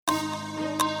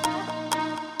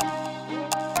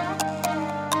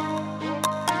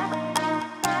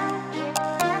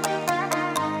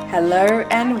Hello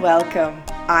and welcome.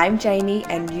 I'm Jamie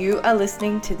and you are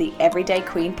listening to the Everyday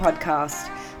Queen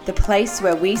podcast, the place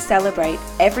where we celebrate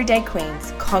everyday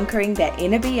queens conquering their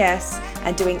inner BS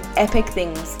and doing epic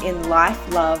things in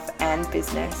life, love and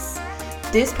business.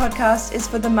 This podcast is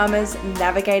for the mamas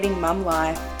navigating mum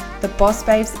life, the boss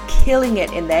babes killing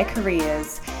it in their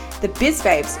careers, the biz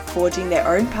babes forging their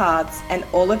own paths, and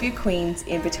all of you queens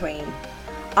in between.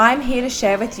 I'm here to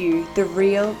share with you the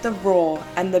real, the raw,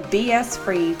 and the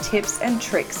BS-free tips and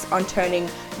tricks on turning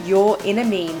your inner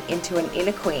mean into an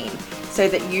inner queen so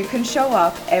that you can show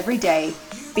up every day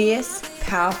fierce,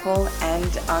 powerful,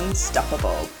 and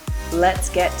unstoppable. Let's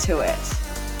get to it.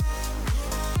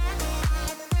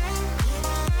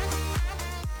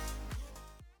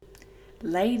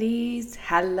 Ladies,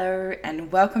 hello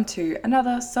and welcome to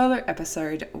another solo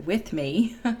episode with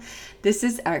me. This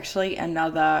is actually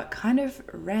another kind of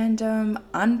random,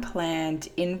 unplanned,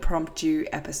 impromptu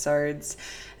episodes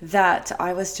that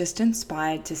I was just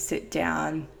inspired to sit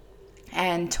down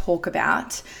and talk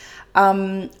about.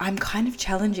 I'm kind of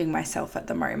challenging myself at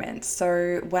the moment.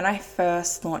 So when I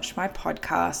first launched my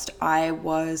podcast, I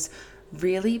was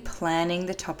really planning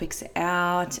the topics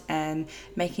out and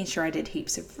making sure I did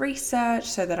heaps of research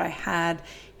so that I had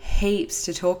heaps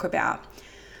to talk about.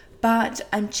 But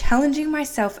I'm challenging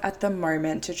myself at the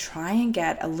moment to try and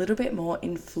get a little bit more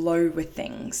in flow with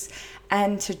things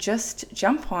and to just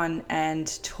jump on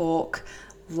and talk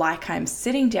like I'm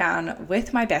sitting down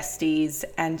with my besties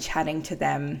and chatting to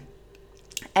them.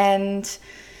 And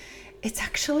it's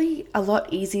actually a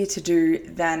lot easier to do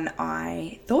than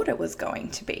I thought it was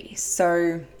going to be.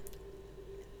 So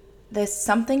there's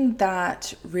something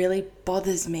that really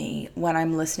bothers me when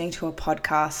I'm listening to a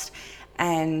podcast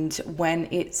and when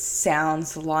it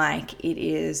sounds like it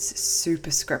is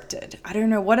super scripted. I don't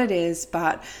know what it is,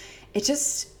 but it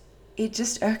just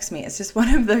irks me. It's just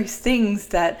one of those things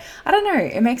that, I don't know,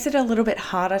 it makes it a little bit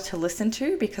harder to listen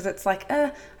to because it's like,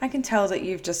 I can tell that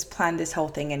you've just planned this whole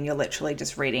thing and you're literally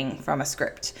just reading from a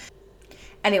script.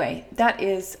 Anyway, that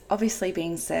is obviously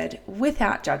being said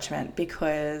without judgment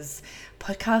because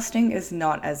podcasting is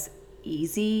not as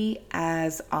easy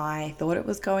as I thought it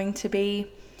was going to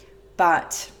be,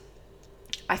 but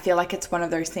I feel like it's one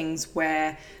of those things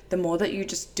where the more that you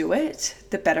just do it,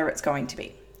 the better it's going to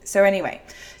be. So anyway,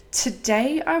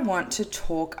 today I want to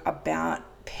talk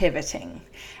about pivoting.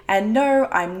 And no,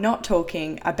 I'm not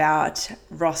talking about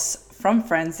Ross from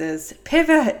Friends'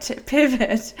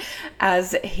 pivot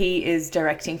as he is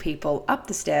directing people up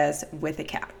the stairs with a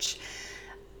couch.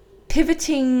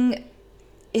 Pivoting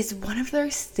is one of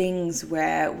those things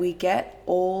where we get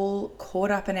all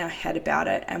caught up in our head about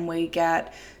it and we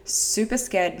get super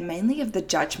scared mainly of the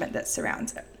judgment that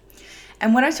surrounds it.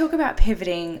 And when I talk about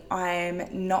pivoting, I'm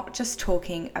not just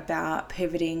talking about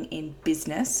pivoting in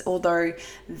business, although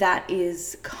that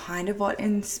is kind of what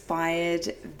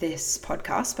inspired this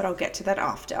podcast, but I'll get to that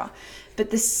after. But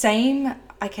the same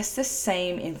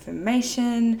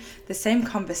information, the same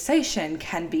conversation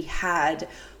can be had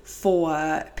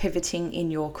for pivoting in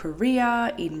your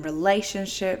career, in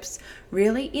relationships,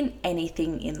 really in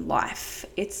anything in life.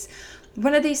 It's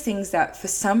one of these things that for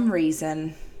some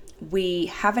reason we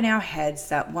have in our heads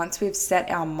that once we've set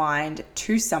our mind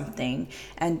to something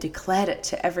and declared it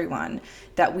to everyone,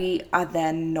 that we are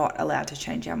then not allowed to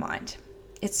change our mind.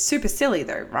 It's super silly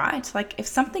though, right? Like if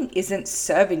something isn't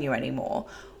serving you anymore,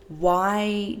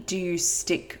 why do you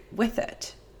stick with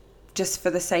it? Just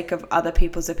for the sake of other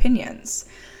people's opinions.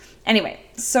 Anyway,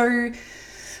 so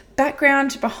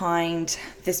background behind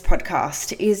this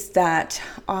podcast is that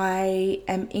I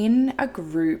am in a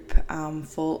group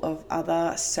full of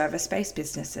other service-based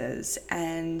businesses,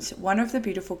 and one of the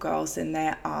beautiful girls in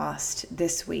there asked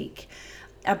this week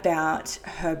about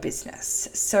her business.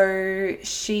 So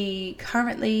she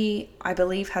currently, I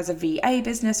believe, has a VA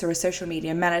business or a social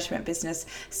media management business,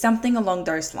 something along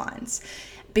those lines,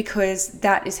 because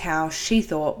that is how she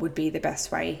thought would be the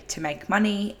best way to make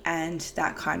money, and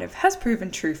that kind of has proven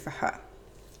true for her.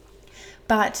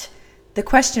 But the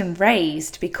question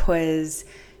raised because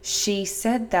she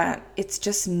said that it's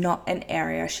just not an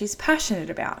area she's passionate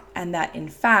about, and that in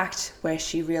fact, where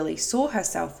she really saw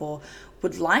herself or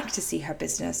would like to see her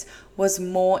business was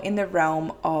more in the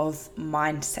realm of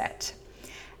mindset.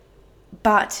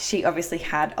 But she obviously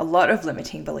had a lot of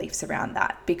limiting beliefs around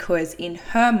that because in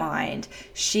her mind,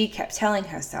 she kept telling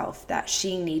herself that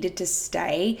she needed to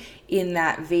stay in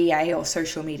that VA or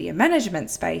social media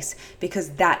management space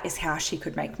because that is how she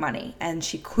could make money. And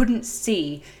she couldn't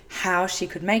see how she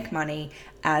could make money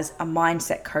as a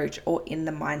mindset coach or in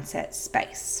the mindset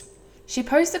space. She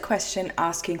posed a question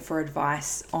asking for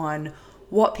advice on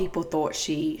what people thought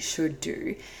she should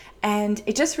do. And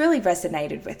it just really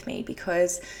resonated with me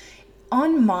because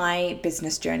on my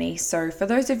business journey, so for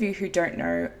those of you who don't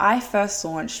know, I first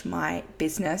launched my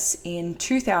business in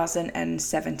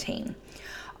 2017.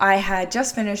 I had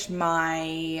just finished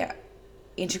my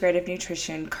integrative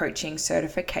nutrition coaching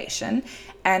certification,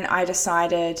 and I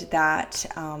decided that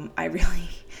I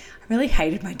really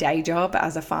hated my day job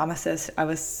as a pharmacist. I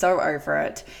was so over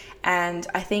it. And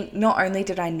I think not only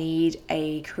did I need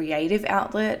a creative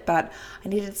outlet, but I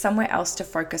needed somewhere else to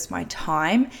focus my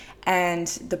time. And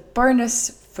the bonus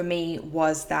for me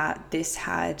was that this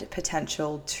had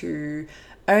potential to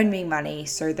earn me money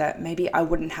so that maybe I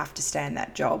wouldn't have to stay in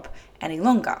that job any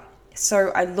longer. So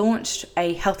I launched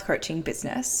a health coaching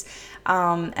business,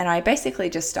 and I basically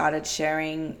just started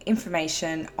sharing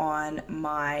information on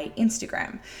my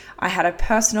Instagram. I had a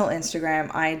personal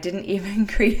Instagram. I didn't even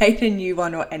create a new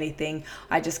one or anything.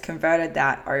 I just converted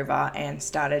that over and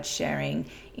started sharing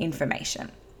information.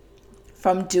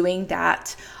 From doing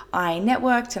that, I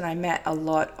networked and I met a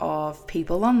lot of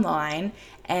people online,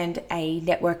 and a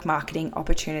network marketing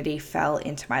opportunity fell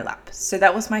into my lap. So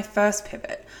that was my first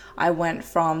pivot. I went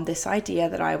from this idea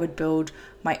that I would build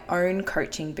my own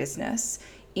coaching business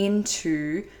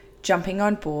into jumping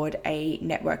on board a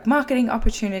network marketing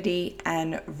opportunity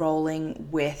and rolling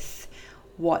with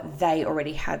what they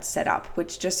already had set up,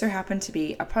 which just so happened to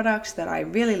be a product that I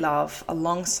really love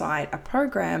alongside a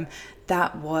program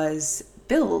that was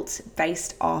built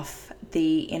based off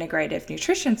the integrative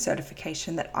nutrition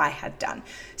certification that I had done.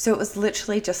 So it was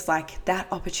literally just like that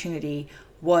opportunity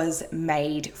was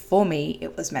made for me.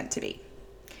 It was meant to be.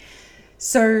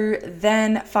 So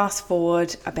then fast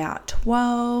forward about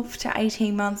 12 to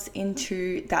 18 months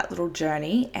into that little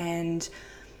journey, and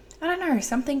I don't know,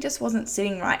 something just wasn't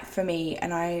sitting right for me,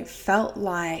 and I felt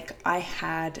like I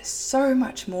had so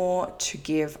much more to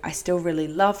give. I still really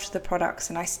loved the products,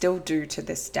 and I still do to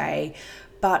this day,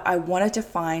 but I wanted to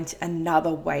find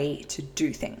another way to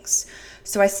do things.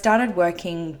 So I started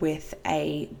working with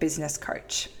a business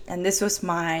coach, and this was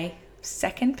my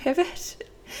second pivot.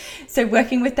 So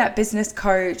working with that business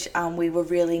coach, we were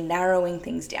really narrowing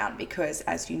things down because,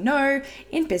 as you know,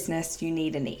 in business, you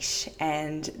need a niche,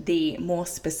 and the more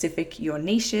specific your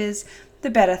niche is, the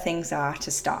better things are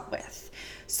to start with.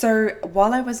 So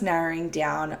while I was narrowing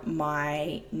down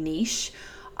my niche,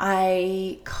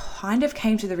 I kind of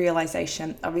came to the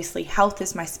realization, obviously health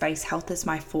is my space, health is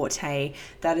my forte,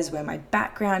 that is where my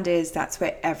background is, that's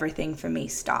where everything for me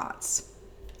starts.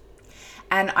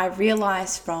 And I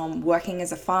realized from working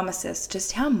as a pharmacist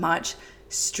just how much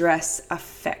stress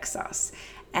affects us,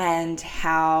 and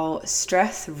how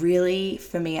stress really,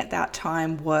 for me at that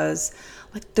time, was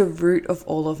like the root of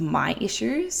all of my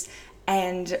issues.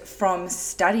 And from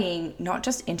studying not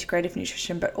just integrative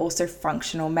nutrition, but also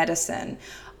functional medicine,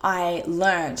 I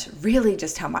learned really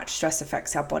just how much stress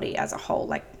affects our body as a whole.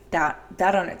 Like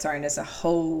that on its own is a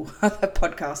whole other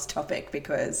podcast topic,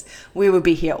 because we would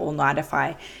be here all night if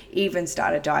I even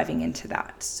started diving into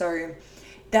that. So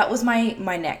that was my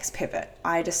next pivot.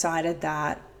 I decided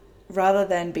that rather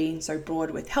than being so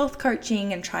broad with health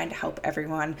coaching and trying to help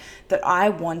everyone, that I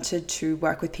wanted to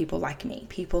work with people like me,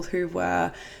 people who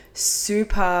were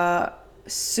super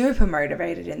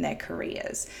motivated in their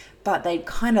careers, but they'd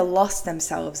kind of lost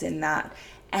themselves in that,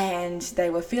 and they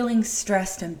were feeling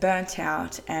stressed and burnt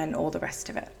out and all the rest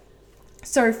of it.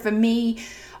 So for me,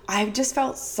 I just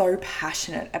felt so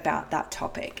passionate about that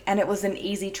topic, and it was an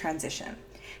easy transition.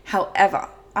 However,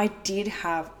 I did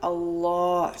have a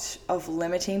lot of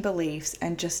limiting beliefs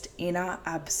and just inner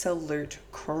absolute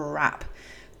crap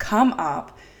come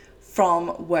up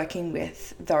from working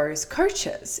with those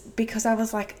coaches, because I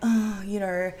was like,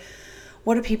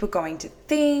 what are people going to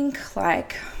think?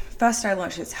 Like, first I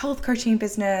launched this health coaching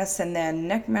business, and then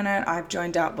next minute I've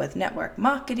joined up with network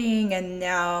marketing, and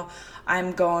now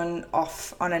I'm going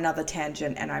off on another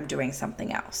tangent and I'm doing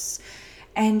something else.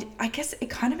 And I guess it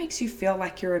kind of makes you feel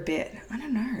like you're a bit, I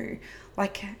don't know,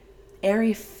 like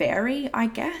airy-fairy, I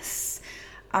guess.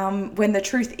 When the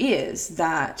truth is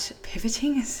that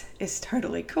pivoting is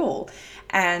totally cool.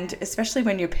 And especially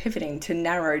when you're pivoting to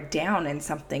narrow down in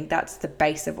something, that's the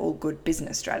base of all good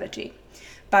business strategy.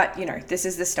 But, this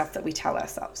is the stuff that we tell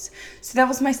ourselves. So that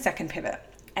was my second pivot.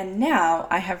 And now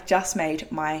I have just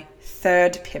made my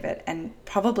third pivot, and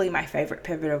probably my favorite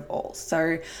pivot of all.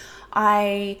 So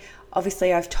I've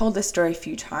told this story a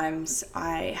few times.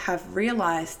 I have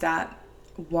realized that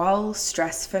while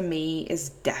stress for me is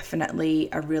definitely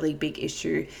a really big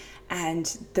issue, and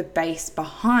the base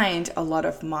behind a lot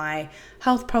of my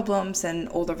health problems and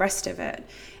all the rest of it,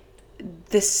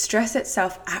 the stress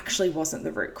itself actually wasn't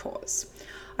the root cause.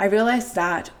 I realized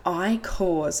that I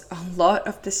cause a lot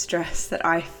of the stress that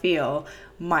I feel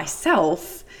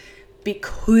myself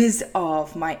because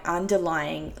of my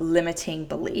underlying limiting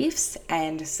beliefs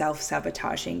and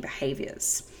self-sabotaging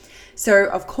behaviors. So,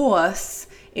 of course,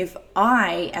 if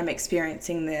I am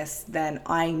experiencing this, then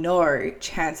I know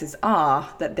chances are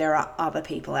that there are other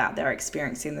people out there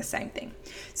experiencing the same thing.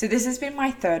 So this has been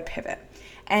my third pivot.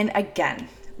 And again,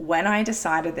 when I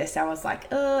decided this, I was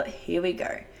like, here we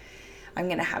go. I'm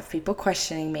going to have people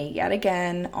questioning me yet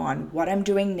again on what I'm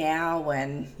doing now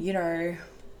and,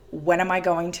 when am I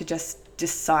going to just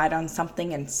decide on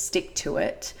something and stick to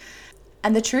it?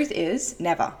 And the truth is,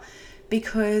 never.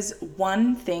 Because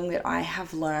one thing that I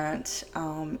have learned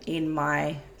in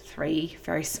my 3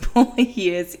 very small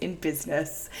years in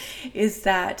business is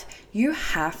that you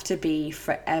have to be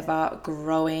forever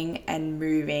growing and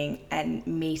moving and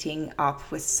meeting up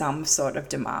with some sort of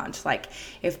demand. Like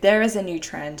if there is a new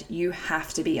trend, you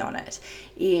have to be on it.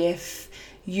 If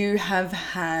you have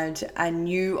had a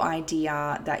new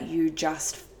idea that you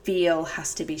just feel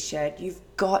has to be shared, you've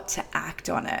got to act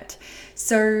on it.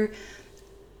 So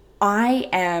I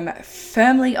am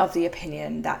firmly of the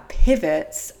opinion that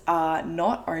pivots are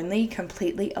not only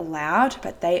completely allowed,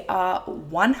 but they are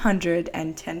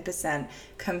 110%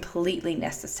 completely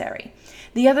necessary.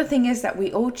 The other thing is that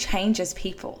we all change as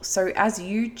people. So as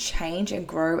you change and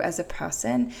grow as a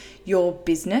person, your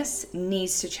business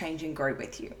needs to change and grow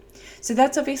with you. So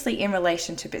that's obviously in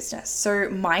relation to business. So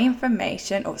my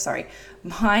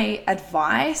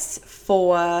advice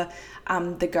for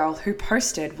the girl who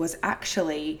posted was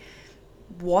actually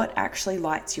what actually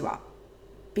lights you up,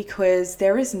 because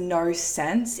there is no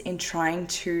sense in trying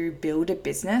to build a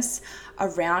business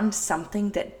around something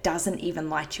that doesn't even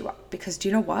light you up. Because do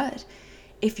you know what?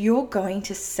 If you're going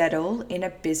to settle in a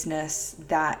business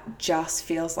that just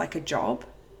feels like a job,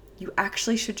 you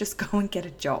actually should just go and get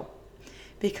a job.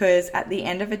 Because at the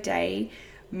end of the day,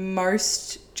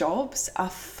 most jobs are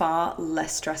far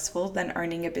less stressful than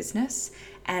owning a business,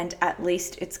 and at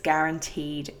least it's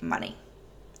guaranteed money.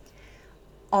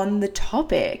 On the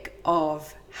topic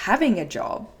of having a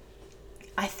job,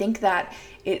 I think that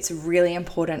it's really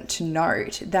important to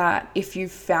note that if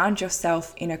you've found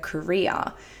yourself in a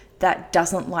career that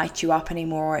doesn't light you up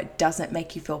anymore, it doesn't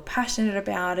make you feel passionate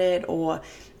about it or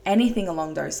anything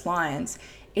along those lines,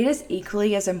 it is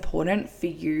equally as important for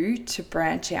you to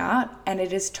branch out, and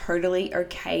it is totally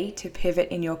okay to pivot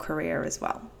in your career as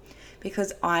well.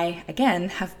 Because I, again,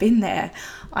 have been there.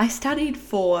 I studied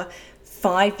for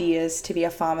 5 years to be a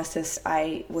pharmacist.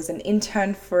 I was an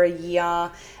intern for a year,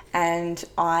 and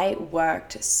I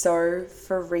worked so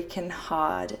freaking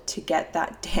hard to get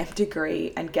that damn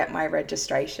degree and get my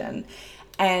registration.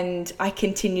 And I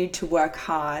continued to work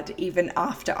hard even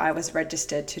after I was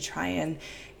registered to try and,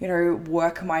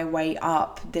 work my way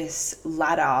up this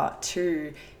ladder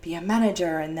to be a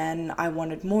manager. And then I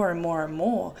wanted more and more and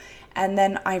more. And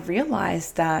then I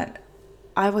realized that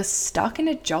I was stuck in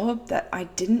a job that I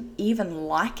didn't even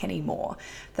like anymore,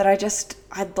 that I'd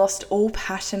lost all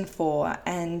passion for.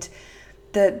 And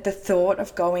the thought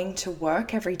of going to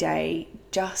work every day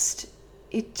just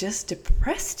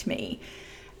depressed me.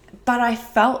 But I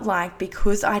felt like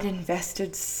because I'd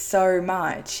invested so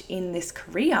much in this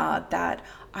career that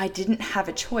I didn't have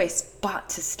a choice but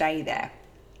to stay there.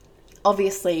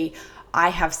 Obviously, I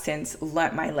have since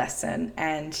learnt my lesson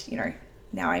and,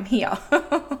 now I'm here.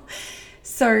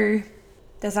 So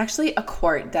there's actually a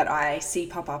quote that I see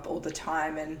pop up all the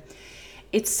time, and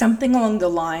it's something along the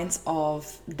lines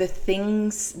of the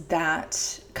things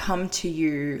that come to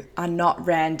you are not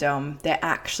random, they're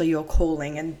actually your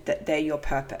calling and they're your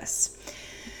purpose.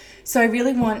 So I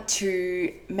really want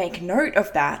to make note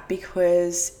of that,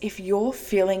 because if you're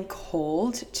feeling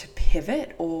called to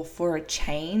pivot or for a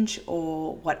change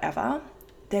or whatever,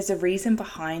 there's a reason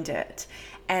behind it.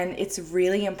 And it's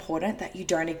really important that you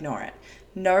don't ignore it.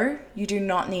 No, you do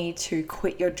not need to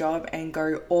quit your job and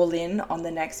go all in on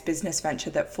the next business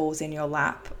venture that falls in your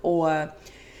lap, or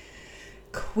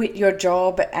quit your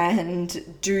job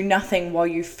and do nothing while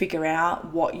you figure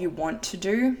out what you want to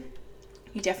do.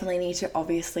 You definitely need to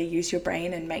obviously use your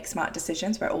brain and make smart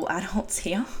decisions. We're all adults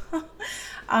here.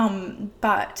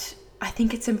 But I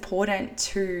think it's important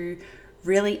to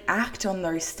really act on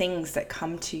those things that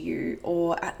come to you,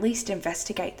 or at least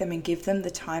investigate them and give them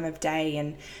the time of day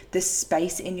and the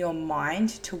space in your mind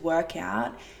to work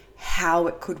out how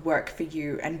it could work for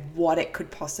you and what it could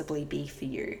possibly be for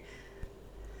you.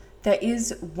 There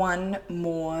is one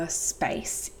more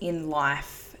space in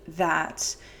life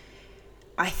that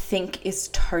I think is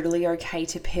totally okay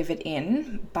to pivot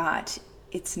in, but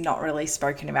it's not really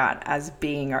spoken about as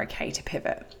being okay to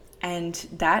pivot. and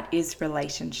that is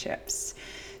relationships.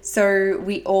 So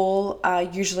we all are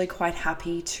usually quite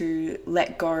happy to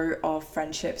let go of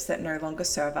friendships that no longer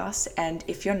serve us. And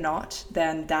if you're not,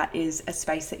 then that is a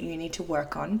space that you need to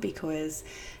work on, because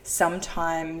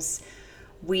sometimes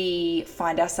we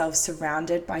find ourselves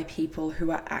surrounded by people who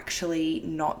are actually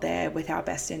not there with our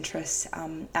best interests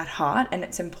at heart. And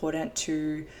it's important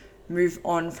to move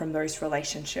on from those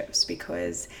relationships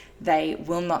because they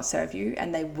will not serve you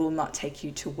and they will not take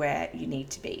you to where you need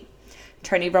to be.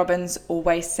 Tony Robbins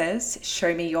always says,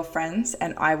 show me your friends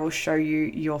and I will show you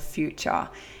your future.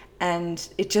 And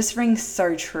it just rings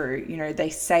so true. You know, they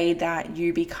say that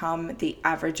you become the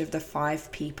average of the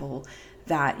 5 people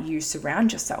that you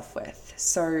surround yourself with.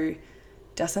 So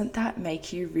doesn't that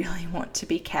make you really want to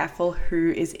be careful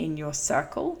who is in your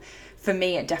circle? For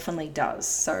me, it definitely does.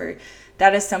 So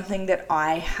that is something that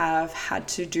I have had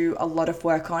to do a lot of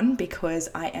work on, because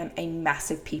I am a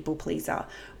massive people pleaser,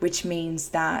 which means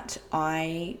that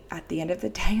at the end of the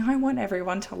day, I want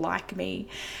everyone to like me.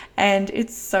 And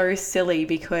it's so silly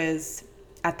because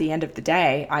at the end of the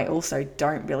day, I also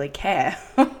don't really care.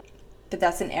 But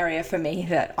that's an area for me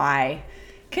that I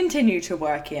continue to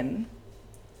work in.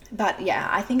 But yeah,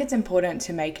 I think it's important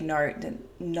to make note that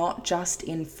not just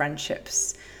in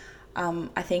friendships.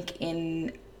 I think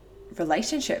in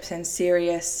relationships and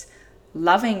serious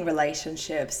loving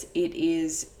relationships, it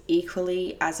is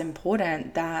equally as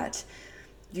important that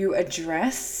you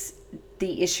address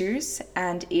the issues.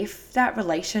 And if that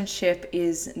relationship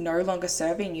is no longer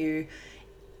serving you,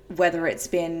 whether it's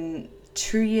been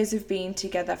 2 years of being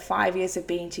together, 5 years of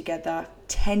being together,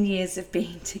 10 years of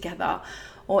being together,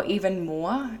 or even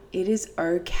more, it is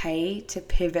okay to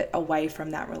pivot away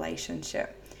from that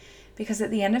relationship. Because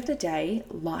at the end of the day,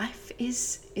 life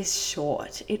is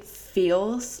short. It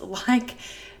feels like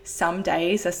some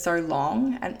days are so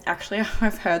long. And actually,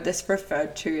 I've heard this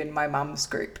referred to in my mum's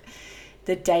group.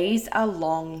 The days are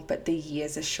long, but the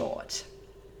years are short.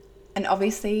 And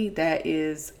obviously, there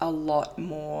is a lot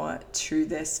more to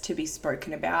this to be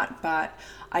spoken about. But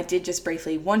I did just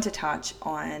briefly want to touch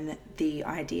on the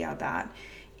idea that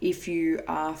if you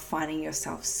are finding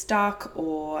yourself stuck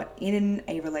or in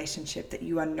a relationship that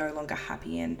you are no longer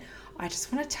happy in, I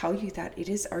just want to tell you that it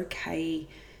is okay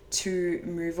to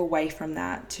move away from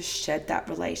that, to shed that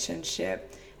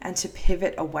relationship and to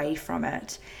pivot away from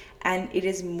it. And it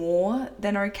is more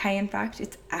than okay. In fact,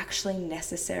 it's actually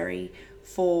necessary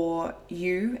for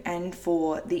you and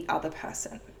for the other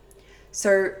person.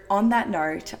 So on that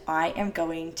note, I am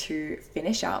going to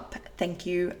finish up. Thank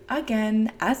you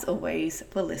again, as always,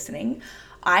 for listening.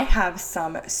 I have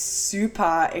some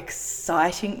super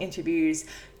exciting interviews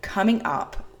coming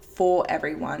up for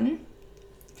everyone,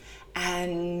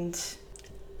 and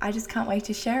I just can't wait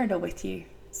to share it all with you.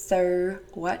 So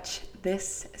watch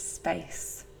this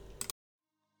space.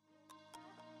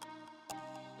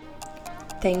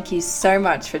 Thank you so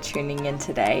much for tuning in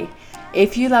today.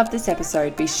 If you love this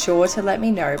episode, be sure to let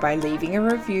me know by leaving a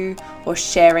review or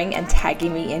sharing and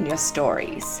tagging me in your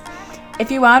stories.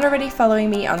 If you aren't already following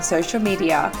me on social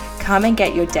media, come and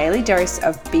get your daily dose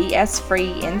of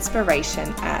BS-free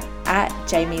inspiration at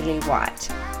Jamie Lee White.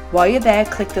 While you're there,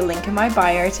 click the link in my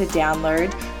bio to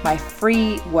download my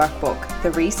free workbook,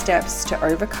 3 Steps to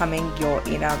Overcoming Your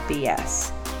Inner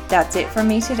BS. That's it from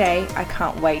me today. I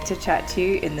can't wait to chat to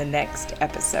you in the next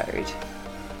episode.